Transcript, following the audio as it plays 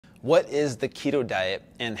What is the keto diet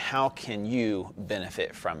and how can you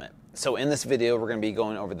benefit from it? So in this video, we're going to be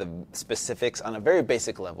going over the specifics on a very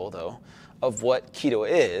basic level though of what keto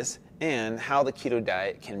is and how the keto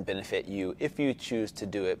diet can benefit you if you choose to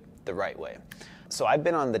do it the right way. So I've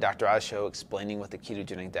been on the Dr. Oz show explaining what the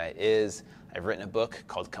ketogenic diet is. I've written a book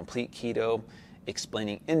called Complete Keto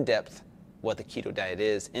explaining in depth what the keto diet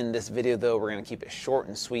is. In this video though, we're going to keep it short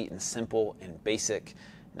and sweet and simple and basic,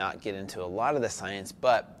 not get into a lot of the science,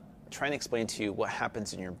 but try and explain to you what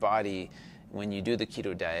happens in your body when you do the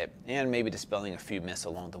keto diet and maybe dispelling a few myths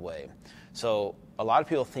along the way. So a lot of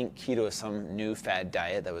people think keto is some new fad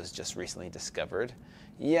diet that was just recently discovered.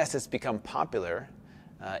 Yes, it's become popular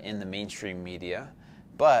in the mainstream media,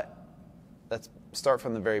 but let's start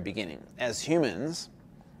from the very beginning. As humans,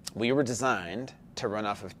 we were designed to run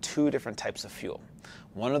off of two different types of fuel.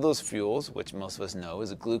 One of those fuels, which most of us know,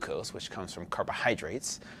 is glucose, which comes from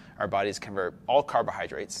carbohydrates. Our bodies convert all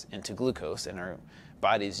carbohydrates into glucose, and our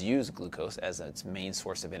bodies use glucose as its main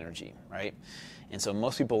source of energy, right? And so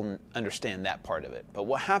most people understand that part of it. But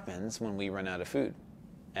what happens when we run out of food?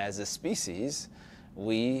 As a species,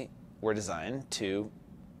 we were designed to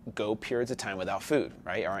go periods of time without food,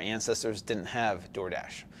 right? Our ancestors didn't have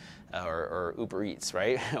DoorDash or Uber Eats,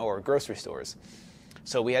 right? Or grocery stores.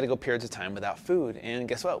 So we had to go periods of time without food, and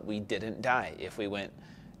guess what? We didn't die if we went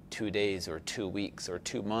 2 days or 2 weeks or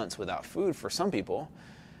 2 months without food for some people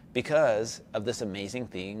because of this amazing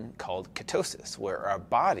thing called ketosis, where our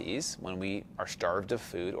bodies, when we are starved of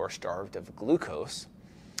food or starved of glucose,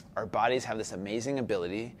 our bodies have this amazing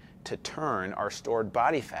ability to turn our stored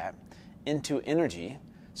body fat into energy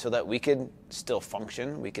so that we could still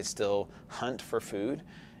function, we could still hunt for food,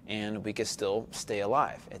 and we could still stay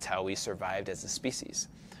alive. It's how we survived as a species.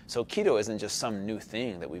 So keto isn't just some new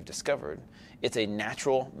thing that we've discovered. It's a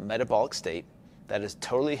natural metabolic state that is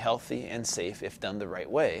totally healthy and safe if done the right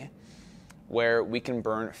way, where we can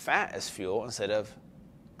burn fat as fuel instead of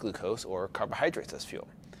glucose or carbohydrates as fuel.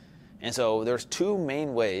 And so there's two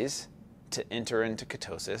main ways to enter into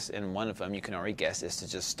ketosis, and one of them, you can already guess, is to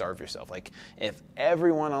just starve yourself. Like if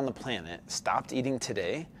everyone on the planet stopped eating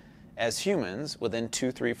today, as humans, within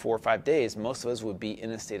 2, 3, 4, 5 days, most of us would be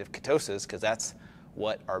in a state of ketosis because that's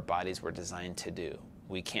what our bodies were designed to do.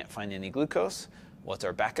 We can't find any glucose. What's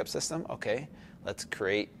our backup system? Okay, let's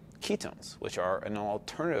create ketones, which are an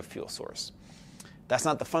alternative fuel source. That's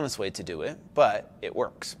not the funnest way to do it, but it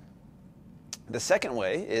works. The second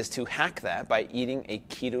way is to hack that by eating a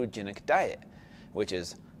ketogenic diet, which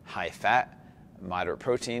is high fat, moderate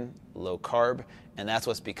protein, low carb, and that's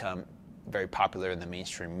what's become very popular in the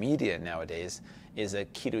mainstream media nowadays, is a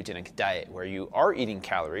ketogenic diet where you are eating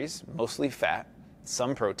calories, mostly fat,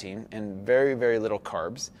 some protein, and very, very little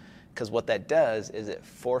carbs, because what that does is it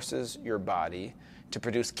forces your body to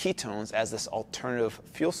produce ketones as this alternative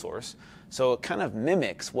fuel source. So it kind of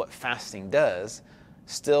mimics what fasting does,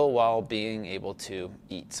 still while being able to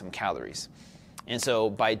eat some calories. And so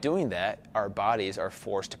by doing that, our bodies are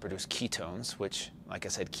forced to produce ketones, which, like I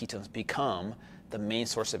said, ketones become the main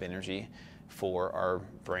source of energy for our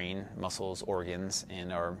brain, muscles, organs,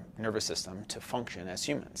 and our nervous system to function as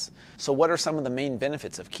humans. So what are some of the main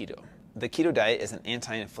benefits of keto? The keto diet is an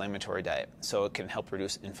anti-inflammatory diet, so it can help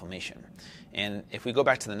reduce inflammation. And if we go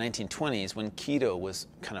back to the 1920s, when keto was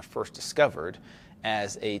kind of first discovered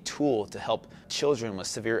as a tool to help children with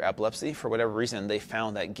severe epilepsy, for whatever reason, they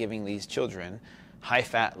found that giving these children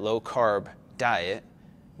high-fat, low-carb diet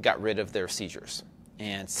got rid of their seizures.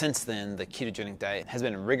 And since then, the ketogenic diet has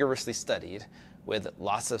been rigorously studied with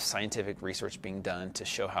lots of scientific research being done to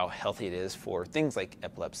show how healthy it is for things like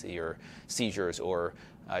epilepsy or seizures or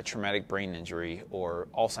traumatic brain injury or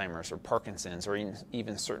Alzheimer's or Parkinson's or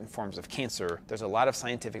even certain forms of cancer. There's a lot of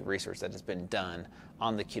scientific research that has been done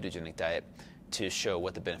on the ketogenic diet to show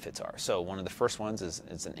what the benefits are. So one of the first ones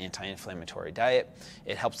is an anti-inflammatory diet.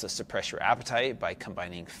 It helps to suppress your appetite by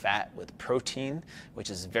combining fat with protein, which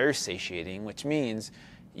is very satiating, which means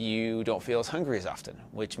you don't feel as hungry as often,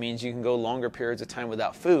 which means you can go longer periods of time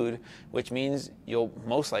without food, which means you'll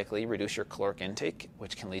most likely reduce your caloric intake,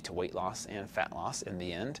 which can lead to weight loss and fat loss in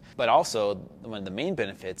the end. But also, one of the main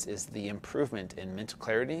benefits is the improvement in mental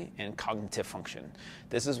clarity and cognitive function.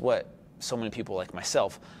 This is what so many people like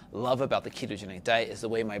myself love about the ketogenic diet, is the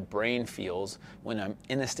way my brain feels when I'm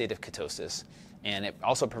in a state of ketosis. And it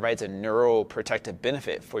also provides a neuroprotective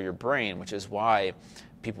benefit for your brain, which is why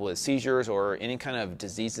people with seizures or any kind of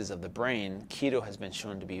diseases of the brain, keto has been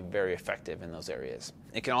shown to be very effective in those areas.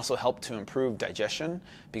 It can also help to improve digestion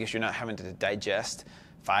because you're not having to digest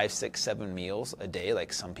 5, 6, 7 meals a day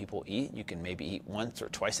like some people eat. You can maybe eat once or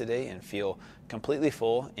twice a day and feel completely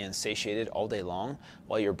full and satiated all day long,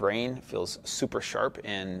 while your brain feels super sharp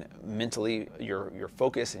and mentally your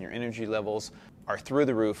focus and your energy levels are through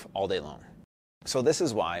the roof all day long. So this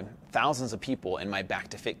is why thousands of people in my Back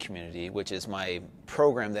to Fit community, which is my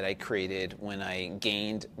program that I created when I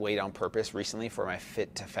gained weight on purpose recently for my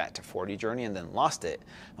Fit to Fat to 40 journey and then lost it,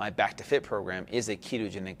 my Back to Fit program is a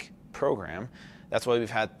ketogenic program. That's why we've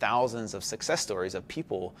had thousands of success stories of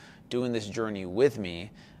people doing this journey with me,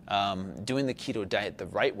 doing the keto diet the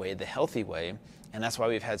right way, the healthy way. And that's why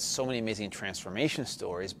we've had so many amazing transformation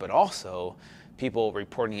stories, but also people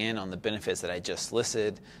reporting in on the benefits that I just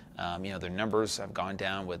listed. Their numbers have gone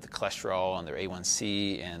down with the cholesterol and their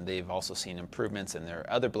A1C, and they've also seen improvements in their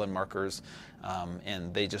other blood markers,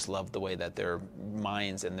 and they just love the way that their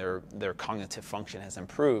minds and their cognitive function has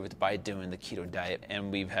improved by doing the keto diet.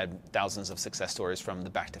 And we've had thousands of success stories from the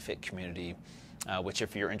Back to Fit community, which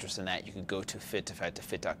if you're interested in that, you could go to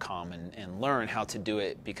fit2fat2fit.com and learn how to do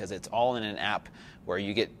it, because it's all in an app where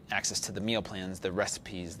you get access to the meal plans, the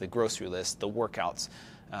recipes, the grocery list, the workouts,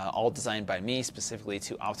 all designed by me specifically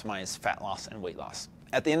to optimize fat loss and weight loss.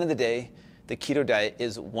 At the end of the day, the keto diet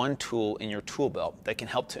is one tool in your tool belt that can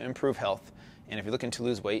help to improve health. And if you're looking to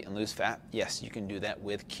lose weight and lose fat, yes, you can do that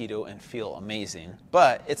with keto and feel amazing.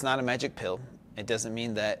 But it's not a magic pill. It doesn't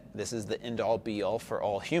mean that this is the end-all be-all for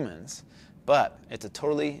all humans. But it's a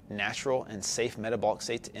totally natural and safe metabolic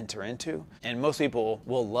state to enter into. And most people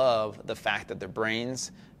will love the fact that their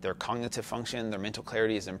brains, their cognitive function, their mental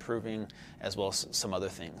clarity is improving, as well as some other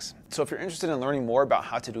things. So if you're interested in learning more about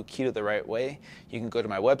how to do keto the right way, you can go to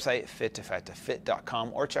my website,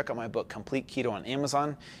 fit2fat2fit.com, or check out my book, Complete Keto, on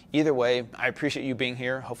Amazon. Either way, I appreciate you being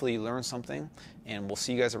here. Hopefully you learned something, and we'll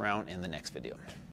see you guys around in the next video.